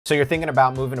So you're thinking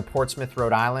about moving to Portsmouth,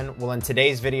 Rhode Island? Well, in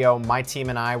today's video, my team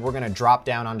and I, we're gonna drop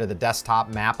down onto the desktop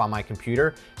map on my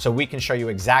computer so we can show you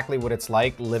exactly what it's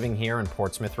like living here in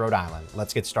Portsmouth, Rhode Island.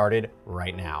 Let's get started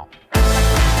right now.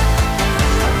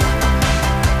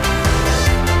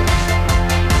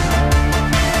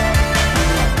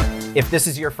 If this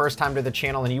is your first time to the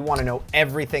channel and you want to know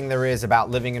everything there is about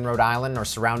living in Rhode Island or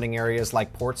surrounding areas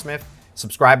like Portsmouth,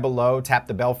 subscribe below, tap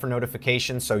the bell for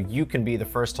notifications so you can be the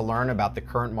first to learn about the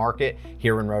current market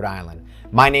here in Rhode Island.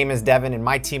 My name is Devin, and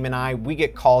my team and I, we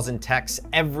get calls and texts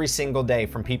every single day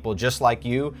from people just like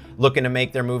you looking to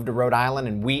make their move to Rhode Island,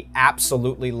 and we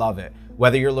absolutely love it.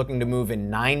 Whether you're looking to move in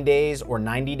 9 days or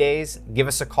 90 days, give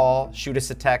us a call, shoot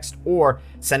us a text, or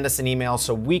send us an email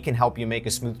so we can help you make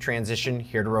a smooth transition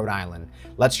here to Rhode Island.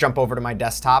 Let's jump over to my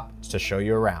desktop to show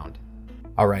you around.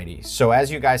 Alrighty, so as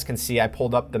you guys can see, I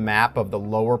pulled up the map of the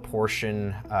lower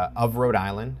portion of Rhode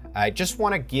Island. I just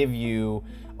want to give you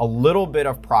a little bit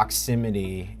of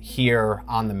proximity here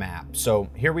on the map. So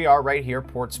here we are right here,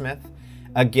 Portsmouth.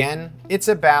 Again, it's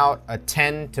about a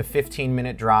 10 to 15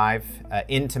 minute drive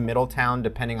into Middletown,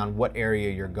 depending on what area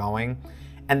you're going.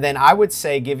 And then I would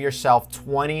say give yourself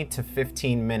 20 to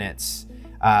 15 minutes,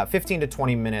 15 to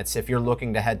 20 minutes if you're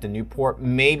looking to head to Newport,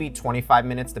 maybe 25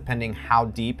 minutes, depending how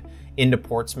deep into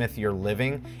Portsmouth you're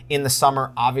living. In the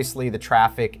summer, obviously the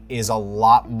traffic is a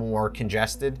lot more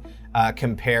congested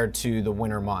compared to the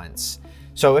winter months.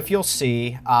 So if you'll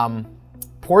see,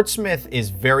 Portsmouth is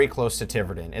very close to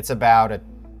Tiverton. It's about a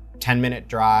 10-minute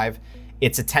drive.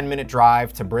 It's a 10-minute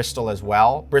drive to Bristol as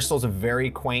well. Bristol's a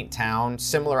very quaint town,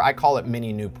 similar, I call it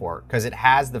mini Newport, because it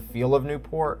has the feel of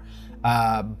Newport,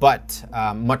 but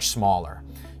much smaller.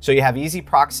 So you have easy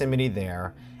proximity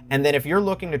there. And then if you're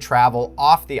looking to travel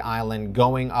off the island,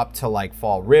 going up to like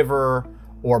Fall River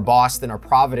or Boston or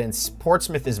Providence,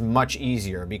 Portsmouth is much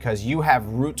easier because you have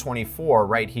Route 24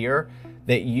 right here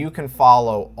that you can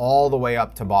follow all the way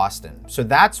up to Boston. So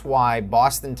that's why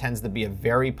Boston tends to be a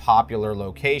very popular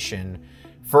location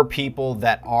for people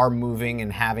that are moving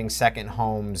and having second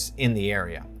homes in the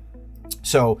area.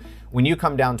 So when you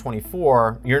come down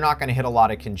 24, you're not going to hit a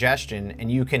lot of congestion and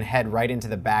you can head right into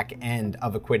the back end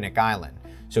of Aquidneck Island.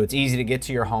 So it's easy to get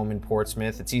to your home in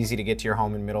Portsmouth. It's easy to get to your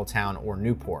home in Middletown or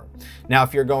Newport. Now,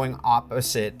 if you're going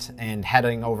opposite and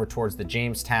heading over towards the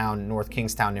Jamestown, North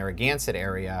Kingstown, Narragansett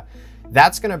area,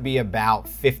 that's going to be about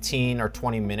 15 or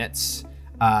 20 minutes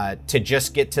to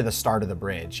just get to the start of the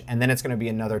bridge. And then it's going to be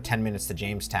another 10 minutes to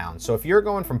Jamestown. So if you're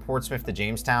going from Portsmouth to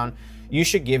Jamestown, you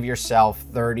should give yourself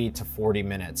 30 to 40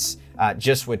 minutes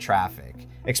just with traffic.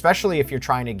 Especially if you're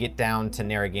trying to get down to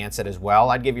Narragansett as well,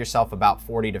 I'd give yourself about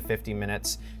 40 to 50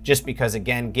 minutes just because,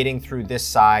 again, getting through this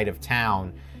side of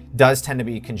town does tend to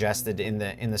be congested in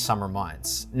the summer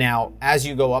months. Now, as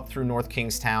you go up through North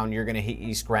Kingstown, you're going to hit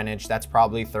East Greenwich. That's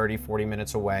probably 30, 40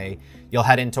 minutes away. You'll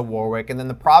head into Warwick. And then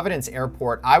the Providence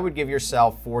Airport, I would give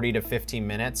yourself 40 to 50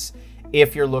 minutes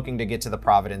if you're looking to get to the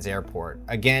Providence Airport.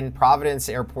 Again, Providence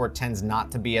Airport tends not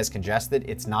to be as congested.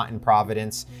 It's not in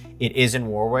Providence. It is in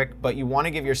Warwick, but you want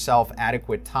to give yourself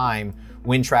adequate time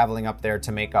when traveling up there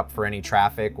to make up for any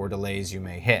traffic or delays you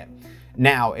may hit.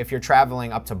 Now, if you're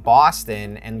traveling up to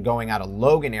Boston and going out of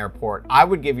Logan Airport, I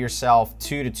would give yourself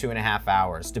 2 to 2.5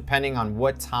 hours, depending on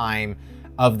what time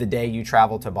of the day you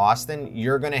travel to Boston.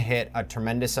 You're going to hit a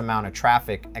tremendous amount of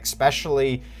traffic,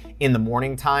 especially in the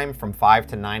morning time from 5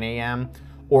 to 9 a.m.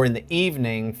 or in the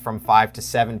evening from 5 to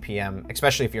 7 p.m.,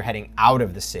 especially if you're heading out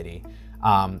of the city.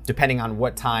 Depending on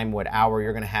what time, what hour,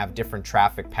 you're going to have different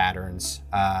traffic patterns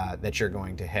that you're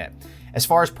going to hit. As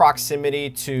far as proximity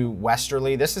to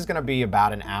Westerly, this is going to be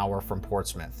about an hour from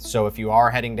Portsmouth. So if you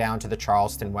are heading down to the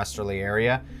Charleston, Westerly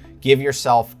area, give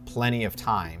yourself plenty of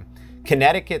time.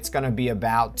 Connecticut's going to be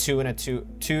about 2 to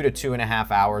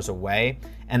 2.5 hours away.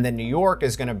 And then New York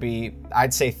is going to be,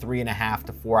 I'd say, 3.5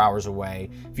 to 4 hours away.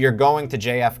 If you're going to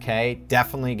JFK,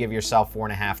 definitely give yourself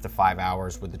 4.5 to 5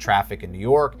 hours with the traffic in New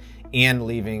York and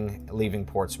leaving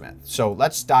Portsmouth. So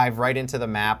let's dive right into the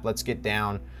map. Let's get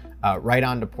down right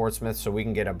onto Portsmouth so we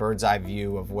can get a bird's eye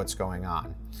view of what's going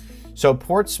on. So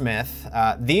Portsmouth,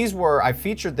 I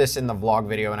featured this in the vlog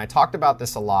video and I talked about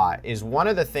this a lot, is one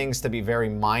of the things to be very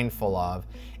mindful of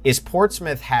is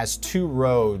Portsmouth has 2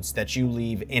 roads that you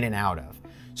leave in and out of.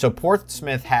 So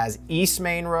Portsmouth has East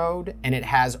Main Road and it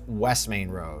has West Main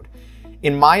Road.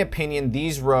 In my opinion,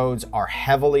 these roads are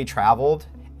heavily traveled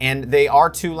and they are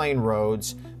 2-lane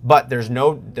roads, but there's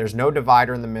no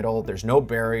divider in the middle, there's no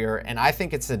barrier, and I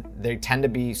think they tend to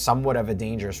be somewhat of a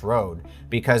dangerous road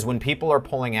because when people are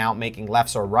pulling out, making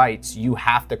lefts or rights, you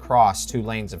have to cross 2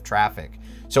 lanes of traffic.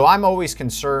 So I'm always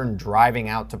concerned driving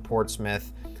out to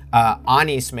Portsmouth on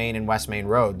East Main and West Main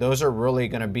Road. Those are really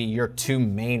going to be your two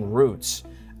main routes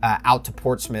out to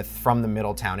Portsmouth from the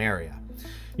Middletown area.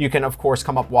 You can, of course,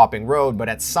 come up Wapping Road, but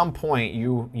at some point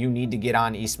you need to get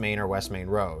on East Main or West Main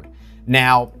Road.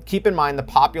 Now, keep in mind the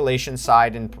population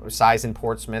size in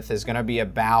Portsmouth is going to be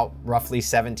about roughly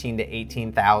 17 to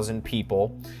 18,000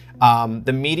 people.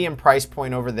 The median price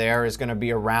point over there is going to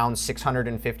be around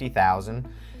 650,000.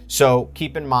 So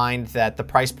keep in mind that the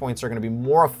price points are going to be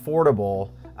more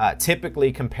affordable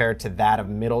typically compared to that of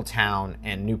Middletown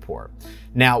and Newport.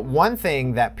 Now, one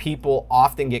thing that people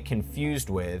often get confused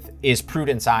with is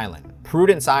Prudence Island.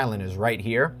 Prudence Island is right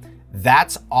here.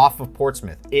 That's off of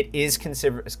Portsmouth. It is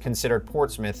considered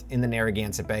Portsmouth in the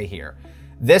Narragansett Bay here.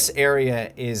 This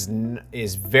area is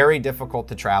very difficult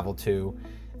to travel to.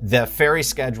 The ferry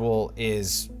schedule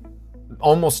is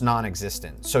almost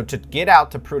non-existent. So to get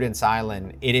out to Prudence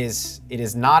Island, it is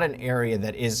not an area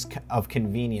that is of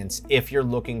convenience if you're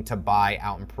looking to buy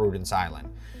out in Prudence Island.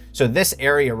 So this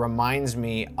area reminds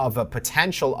me of a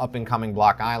potential up-and-coming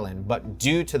Block Island, but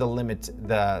due to the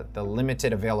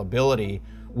limited availability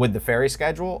with the ferry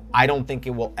schedule, I don't think it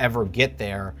will ever get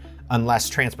there unless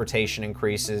transportation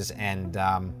increases and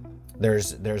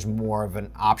there's more of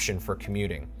an option for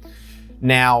commuting.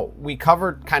 Now, we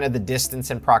covered kind of the distance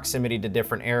and proximity to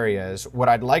different areas. What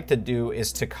I'd like to do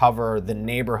is to cover the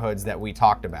neighborhoods that we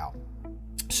talked about.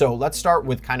 So let's start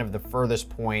with kind of the furthest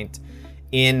point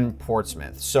in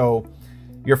Portsmouth. So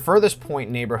your furthest point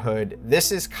neighborhood,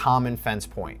 this is Common Fence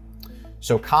Point.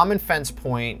 So Common Fence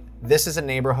Point, this is a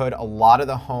neighborhood, a lot of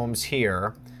the homes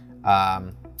here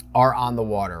are on the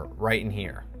water, right in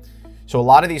here. So a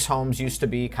lot of these homes used to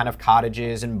be kind of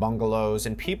cottages and bungalows,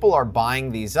 and people are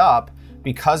buying these up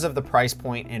because of the price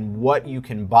point and what you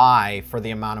can buy for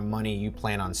the amount of money you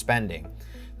plan on spending.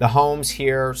 The homes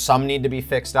here, some need to be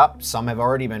fixed up, some have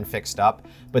already been fixed up,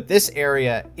 but this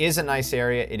area is a nice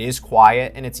area. It is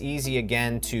quiet, and it's easy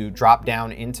again to drop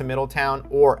down into Middletown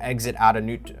or exit out of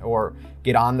or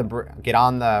get on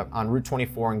Route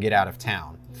 24 and get out of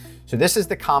town. So this is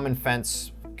the Common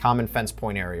Fence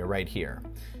Point area right here.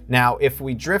 Now, if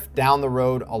we drift down the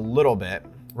road a little bit,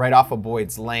 right off of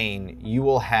Boyd's Lane, you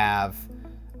will have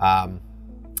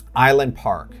Island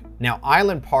Park. Now,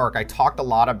 Island Park, I talked a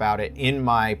lot about it in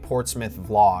my Portsmouth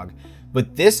vlog,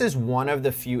 but this is one of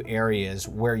the few areas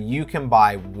where you can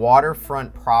buy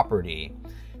waterfront property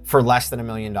for less than $1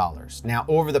 million. Now,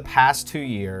 over the past 2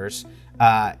 years,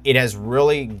 it has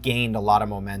really gained a lot of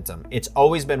momentum. It's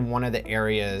always been one of the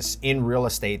areas in real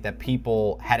estate that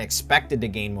people had expected to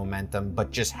gain momentum,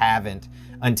 but just haven't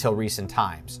until recent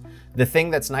times. The thing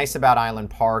that's nice about Island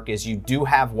Park is you do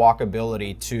have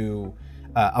walkability to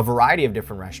a variety of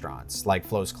different restaurants like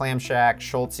Flo's Clam Shack,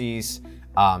 Schultz's,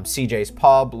 CJ's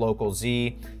Pub, Local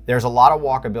Z. There's a lot of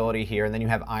walkability here, and then you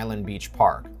have Island Beach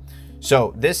Park.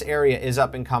 So this area is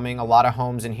up and coming. A lot of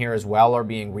homes in here as well are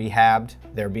being rehabbed.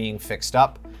 They're being fixed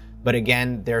up. But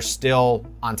again, they're still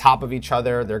on top of each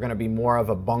other. They're gonna be more of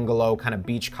a bungalow kind of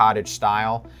beach cottage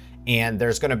style. And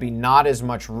there's gonna be not as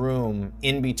much room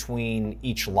in between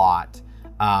each lot.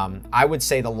 I would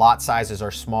say the lot sizes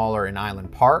are smaller in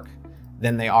Island Park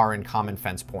than they are in Common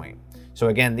Fence Point. So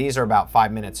again, these are about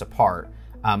 5 minutes apart.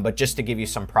 But just to give you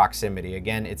some proximity,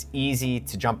 again, it's easy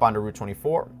to jump onto Route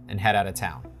 24 and head out of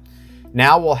town.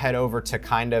 Now we'll head over to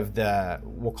kind of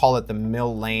we'll call it the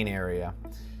Mill Lane area.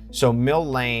 So Mill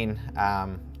Lane,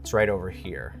 it's right over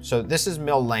here. So this is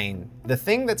Mill Lane. The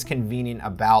thing that's convenient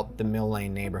about the Mill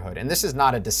Lane neighborhood, and this is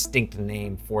not a distinct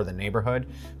name for the neighborhood,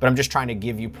 but I'm just trying to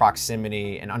give you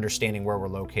proximity and understanding where we're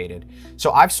located.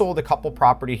 So I've sold a couple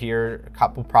properties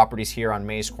here on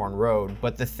Maze Corn Road,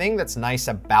 but the thing that's nice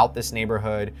about this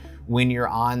neighborhood when you're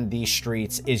on these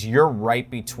streets is you're right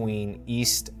between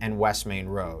East and West Main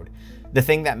Road. The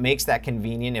thing that makes that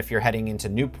convenient if you're heading into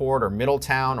Newport or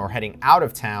Middletown or heading out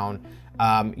of town,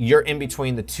 you're in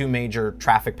between the two major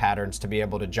traffic patterns to be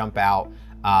able to jump out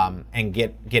and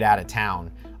get out of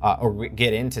town or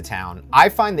get into town. I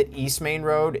find that East Main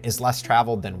Road is less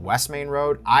traveled than West Main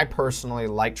Road. I personally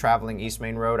like traveling East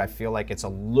Main Road. I feel like it's a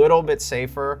little bit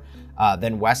safer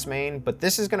than West Main, but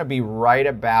this is gonna be right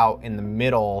about in the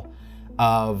middle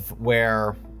of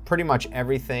where pretty much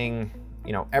everything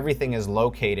is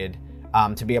located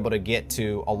to be able to get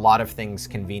to a lot of things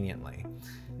conveniently.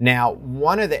 Now,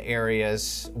 one of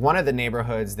the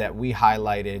neighborhoods that we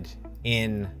highlighted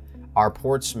in our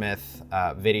Portsmouth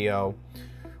video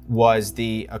was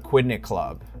the Aquidneck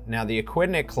Club. Now, the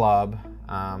Aquidneck Club,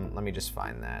 let me just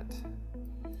find that.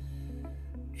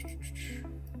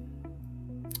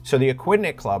 So the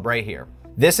Aquidneck Club right here.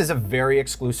 This is a very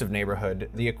exclusive neighborhood.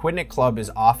 The Aquidneck Club is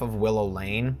off of Willow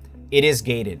Lane. It is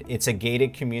gated. It's a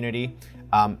gated community.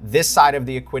 This side of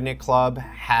the Aquidneck Club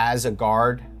has a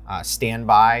guard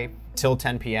standby till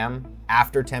 10 p.m.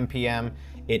 After 10 p.m.,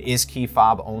 it is key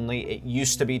fob only. It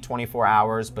used to be 24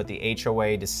 hours, but the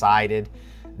HOA decided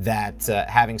that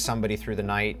having somebody through the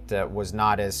night was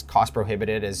not as cost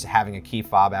prohibited as having a key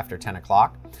fob after 10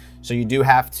 o'clock. So you do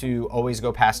have to always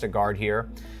go past a guard here.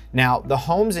 Now, the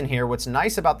homes in here, what's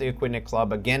nice about the Aquidneck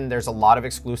Club, again, there's a lot of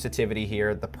exclusivity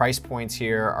here. The price points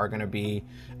here are gonna be,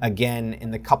 again,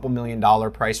 in the couple $1 million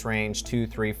price range,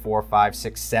 $2, $3, $4, $5,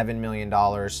 $6, $7 million.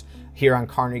 Here on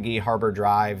Carnegie Harbor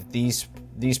Drive, these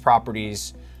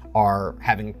properties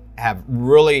have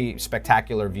really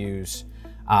spectacular views,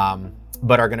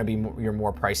 but are gonna be your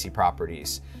more pricey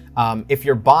properties. If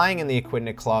you're buying in the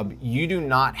Aquidneck Club, you do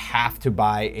not have to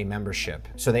buy a membership.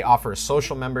 So they offer a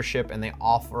social membership and they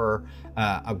offer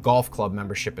a golf club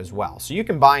membership as well. So you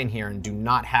can buy in here and do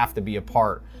not have to be a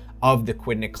part of the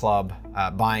Aquidneck Club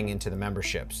buying into the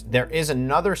memberships. There is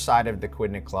another side of the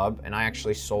Aquidneck Club, and I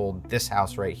actually sold this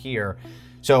house right here.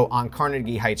 So on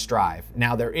Carnegie Heights Drive.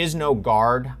 Now there is no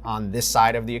guard on this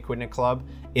side of the Aquidneck Club.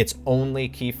 It's only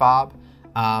key fob.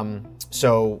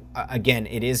 So again,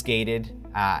 it is gated.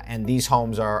 And these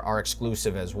homes are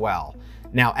exclusive as well.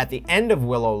 Now, at the end of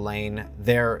Willow Lane,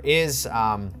 there is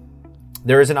an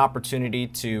opportunity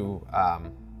to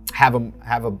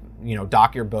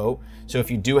dock your boat. So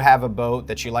if you do have a boat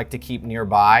that you like to keep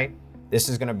nearby, this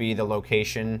is going to be the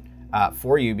location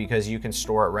for you, because you can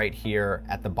store it right here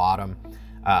at the bottom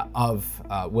of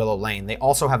Willow Lane. They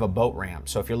also have a boat ramp.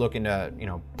 So if you're looking to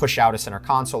push out a center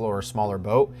console or a smaller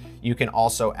boat, you can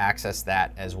also access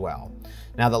that as well.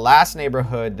 Now, the last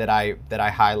neighborhood that I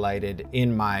highlighted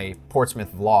in my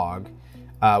Portsmouth vlog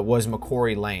was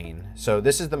McCory Lane. So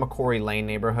this is the McCory Lane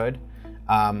neighborhood.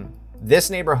 This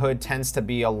neighborhood tends to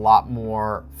be a lot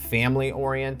more family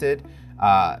oriented.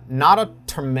 Not a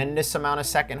tremendous amount of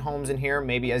second homes in here,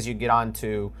 maybe as you get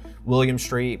onto William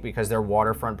Street, because they're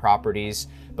waterfront properties.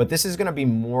 But this is going to be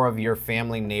more of your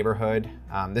family neighborhood.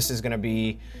 This is going to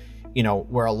be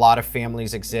where a lot of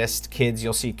families exist. Kids,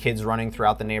 you'll see kids running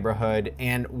throughout the neighborhood.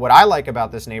 And what I like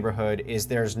about this neighborhood is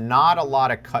there's not a lot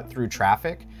of cut through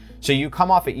traffic. So you come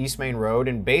off of East Main Road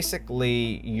and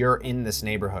basically you're in this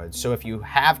neighborhood. So if you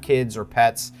have kids or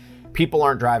pets, people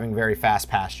aren't driving very fast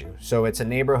past you. So it's a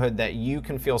neighborhood that you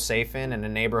can feel safe in, and a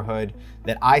neighborhood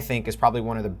that I think is probably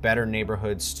one of the better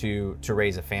neighborhoods to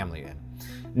raise a family in.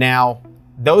 Now,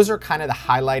 those are kind of the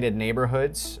highlighted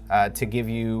neighborhoods to give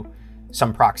you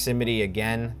some proximity.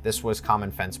 Again, this was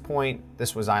Common Fence Point,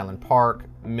 this was Island Park,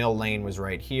 Mill Lane was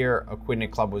right here,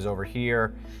 Aquidneck Club was over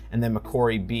here, and then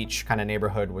McCory Beach kind of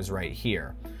neighborhood was right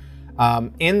here.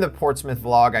 In the Portsmouth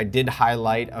vlog, I did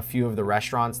highlight a few of the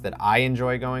restaurants that I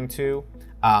enjoy going to.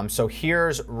 So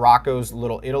here's Rocco's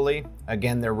Little Italy.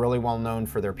 Again, they're really well known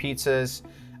for their pizzas.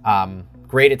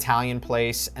 Great Italian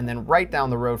place. And then right down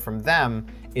the road from them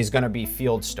is going to be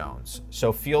Fieldstones.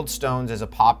 So Fieldstones is a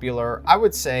popular, I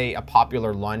would say a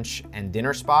popular lunch and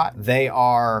dinner spot. They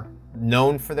are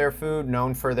known for their food,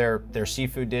 known for their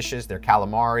seafood dishes, their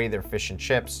calamari, their fish and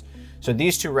chips. So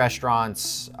these two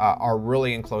restaurants are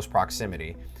really in close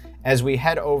proximity. As we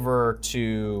head over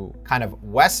to kind of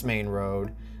West Main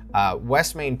Road,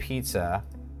 West Main Pizza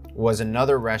was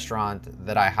another restaurant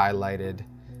that I highlighted.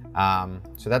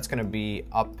 So that's going to be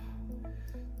up,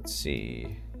 let's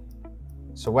see.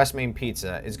 So West Main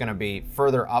Pizza is going to be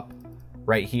further up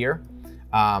right here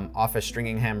off of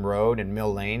Stringingham Road and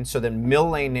Mill Lane. So the Mill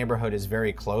Lane neighborhood is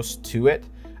very close to it.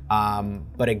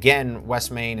 But again,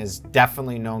 West Main is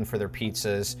definitely known for their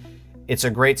pizzas. It's a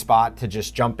great spot to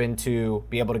just jump into,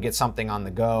 be able to get something on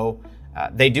the go.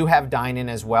 They do have dine-in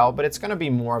as well, but it's going to be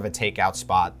more of a takeout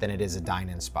spot than it is a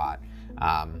dine-in spot.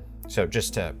 So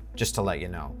just to let you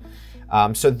know.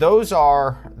 So those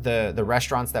are the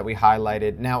restaurants that we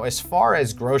highlighted. Now, as far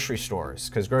as grocery stores,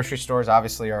 because grocery stores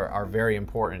obviously are very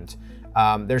important.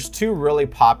 There's two really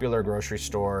popular grocery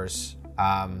stores.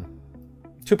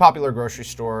 Two popular grocery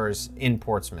stores in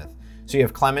Portsmouth. So you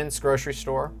have Clements grocery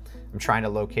store. I'm trying to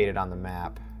locate it on the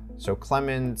map. So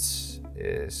Clements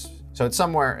is, so it's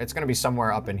somewhere, it's going to be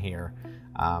somewhere up in here.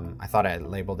 I thought I had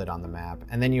labeled it on the map.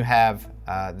 And then you have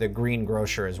the Green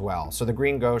Grocer as well. So the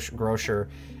Green Grocer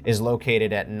is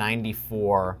located at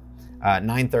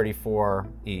 934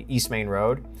 East Main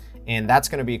Road. And that's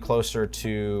going to be closer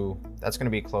to,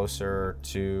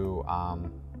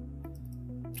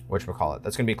 whatchamacallit,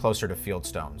 that's going to be closer to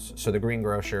Fieldstones. So the Green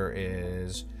Grocer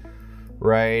is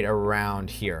right around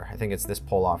here. I think it's this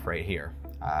pull off right here.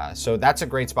 So that's a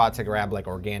great spot to grab like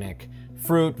organic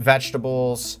fruit,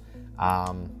 vegetables,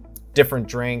 different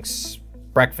drinks,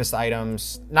 breakfast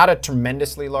items. Not a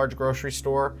tremendously large grocery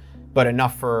store, but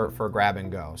enough for grab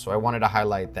and go. So I wanted to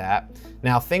highlight that.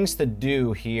 Now, things to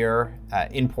do here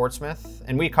in Portsmouth,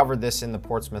 and we covered this in the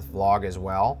Portsmouth vlog as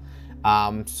well.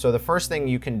 So the first thing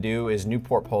you can do is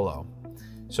Newport Polo.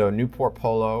 So Newport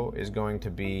Polo is going to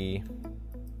be,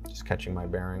 just catching my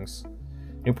bearings.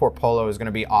 Newport Polo is going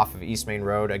to be off of East Main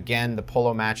Road. Again, the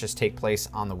polo matches take place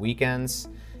on the weekends.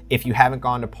 If you haven't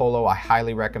gone to polo, I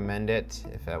highly recommend it.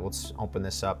 Let's open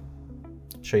this up,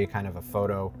 show you kind of a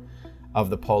photo of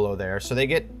the polo there. So they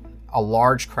get a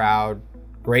large crowd,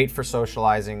 great for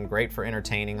socializing, great for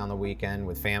entertaining on the weekend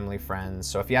with family, friends.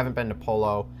 So if you haven't been to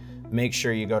polo, make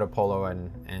sure you go to polo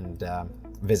and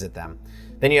visit them.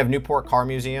 Then you have Newport Car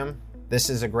Museum. This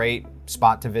is a great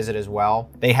spot to visit as well.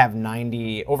 They have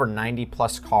over 90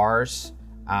 plus cars.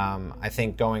 I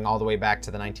think going all the way back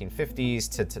to the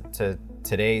 1950s to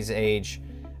today's age.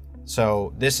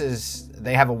 So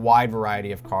they have a wide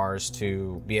variety of cars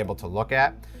to be able to look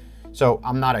at. So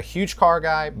I'm not a huge car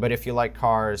guy, but if you like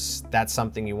cars, that's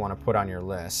something you want to put on your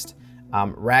list.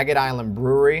 Ragged Island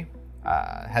Brewery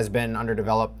has been under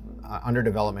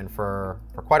development for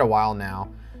quite a while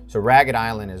now. So Ragged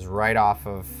Island is right off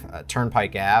of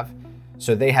Turnpike Ave.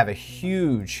 So they have a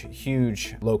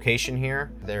huge location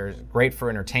here. They're great for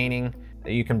entertaining.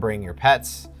 You can bring your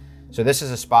pets. So this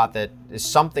is a spot that is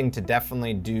something to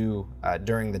definitely do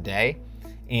during the day,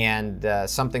 and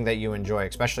something that you enjoy,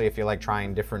 especially if you like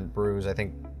trying different brews. I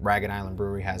think Ragged Island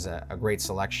Brewery has a great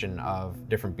selection of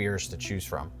different beers to choose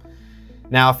from.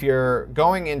 Now, if you're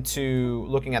going into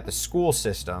looking at the school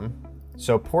system,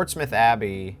 so Portsmouth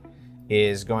Abbey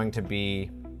is going to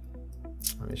be,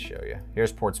 let me show you.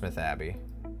 Here's Portsmouth Abbey.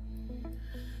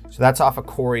 So that's off of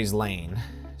Corey's Lane.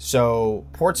 So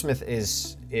Portsmouth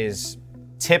is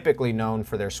typically known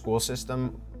for their school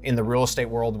system. In the real estate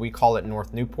world, we call it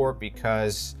North Newport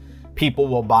because people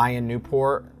will buy in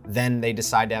Newport, then they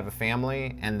decide to have a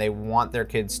family and they want their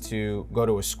kids to go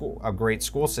to a great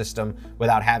school system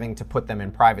without having to put them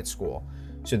in private school.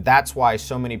 So that's why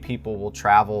so many people will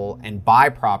travel and buy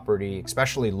property,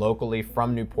 especially locally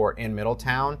from Newport and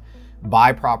Middletown,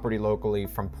 buy property locally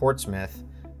from Portsmouth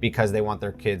because they want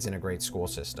their kids in a great school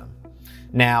system.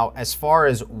 Now, as far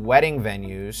as wedding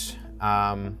venues,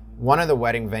 one of the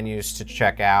wedding venues to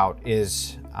check out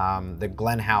is the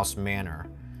Glen House Manor.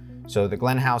 So the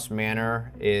Glen House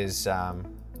Manor is,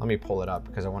 let me pull it up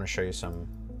because I want to show you some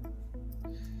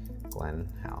Glen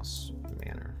House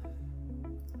Manor.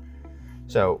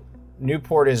 So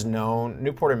Newport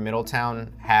and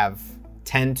Middletown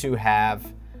tend to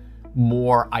have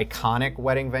more iconic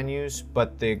wedding venues,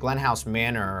 but the Glen House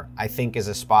Manor, I think, is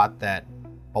a spot that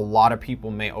a lot of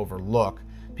people may overlook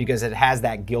because it has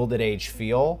that Gilded Age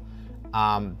feel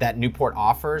that Newport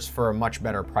offers for a much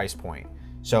better price point.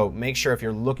 So make sure if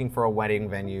you're looking for a wedding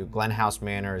venue, Glen House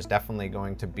Manor is definitely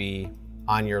going to be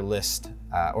on your list,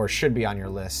 or should be on your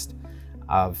list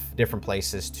of different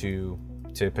places to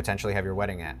potentially have your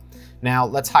wedding at. Now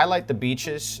let's highlight the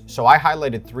beaches. So I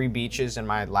highlighted 3 beaches in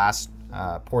my last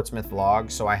Portsmouth vlog.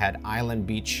 So I had Island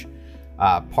Beach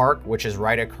Park, which is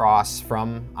right across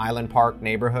from Island Park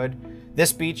neighborhood.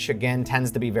 This beach, again,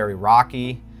 tends to be very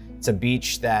rocky. It's a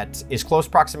beach that is close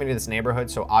proximity to this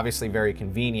neighborhood, so obviously very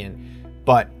convenient,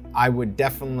 but I would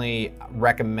definitely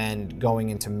recommend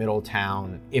going into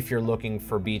Middletown if you're looking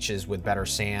for beaches with better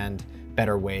sand,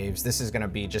 better waves. This is gonna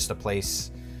be just a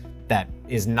place that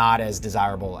is not as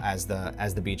desirable as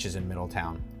the beaches in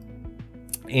Middletown.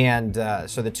 And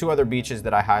so the 2 other beaches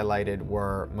that I highlighted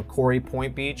were Macquarie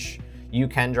Point Beach. You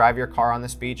can drive your car on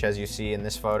this beach, as you see in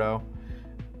this photo.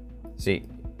 See,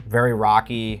 very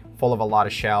rocky, full of a lot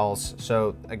of shells.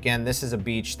 So again, this is a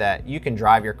beach that you can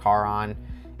drive your car on.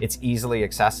 It's easily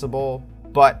accessible,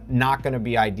 but not gonna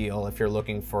be ideal if you're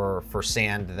looking for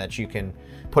sand that you can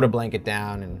put a blanket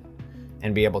down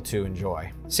and be able to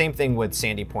enjoy. Same thing with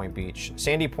Sandy Point Beach.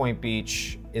 Sandy Point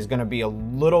Beach is gonna be a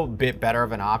little bit better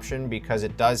of an option because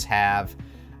it does have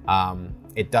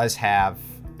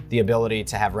the ability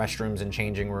to have restrooms and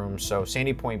changing rooms. So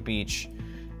Sandy Point Beach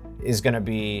is gonna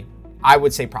be, I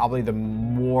would say, probably the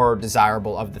more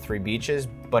desirable of the 3 beaches.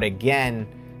 But again,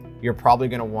 you're probably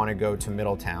gonna wanna go to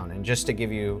Middletown. And just to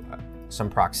give you some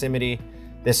proximity,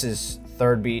 this is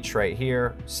 3rd beach right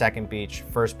here, 2nd beach,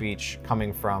 1st beach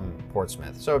coming from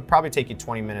Portsmouth. So it'd probably take you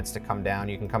 20 minutes to come down.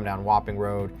 You can come down Wapping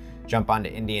Road, jump onto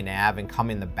Indian Ave and come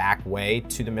in the back way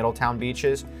to the Middletown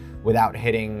beaches without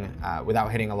hitting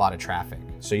a lot of traffic.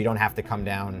 So you don't have to come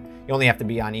down, you only have to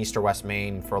be on East or West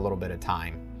Main for a little bit of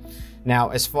time. Now,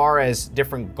 as far as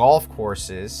different golf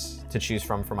courses to choose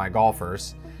from for my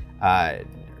golfers,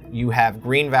 you have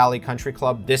Green Valley Country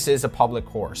Club. This is a public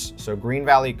course. So Green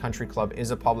Valley Country Club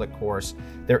is a public course.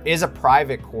 There is a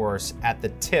private course at the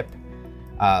tip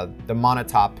The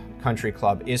Montauk Country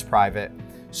Club is private.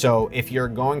 So if you're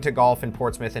going to golf in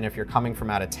Portsmouth and if you're coming from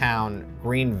out of town,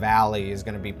 Green Valley is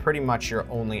going to be pretty much your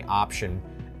only option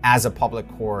as a public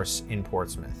course in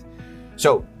Portsmouth.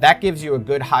 So that gives you a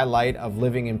good highlight of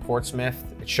living in Portsmouth.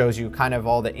 It shows you kind of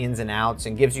all the ins and outs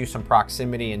and gives you some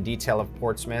proximity and detail of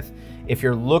Portsmouth. If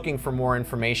you're looking for more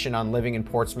information on living in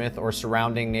Portsmouth or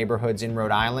surrounding neighborhoods in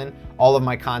Rhode Island, all of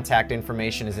my contact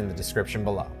information is in the description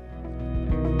below.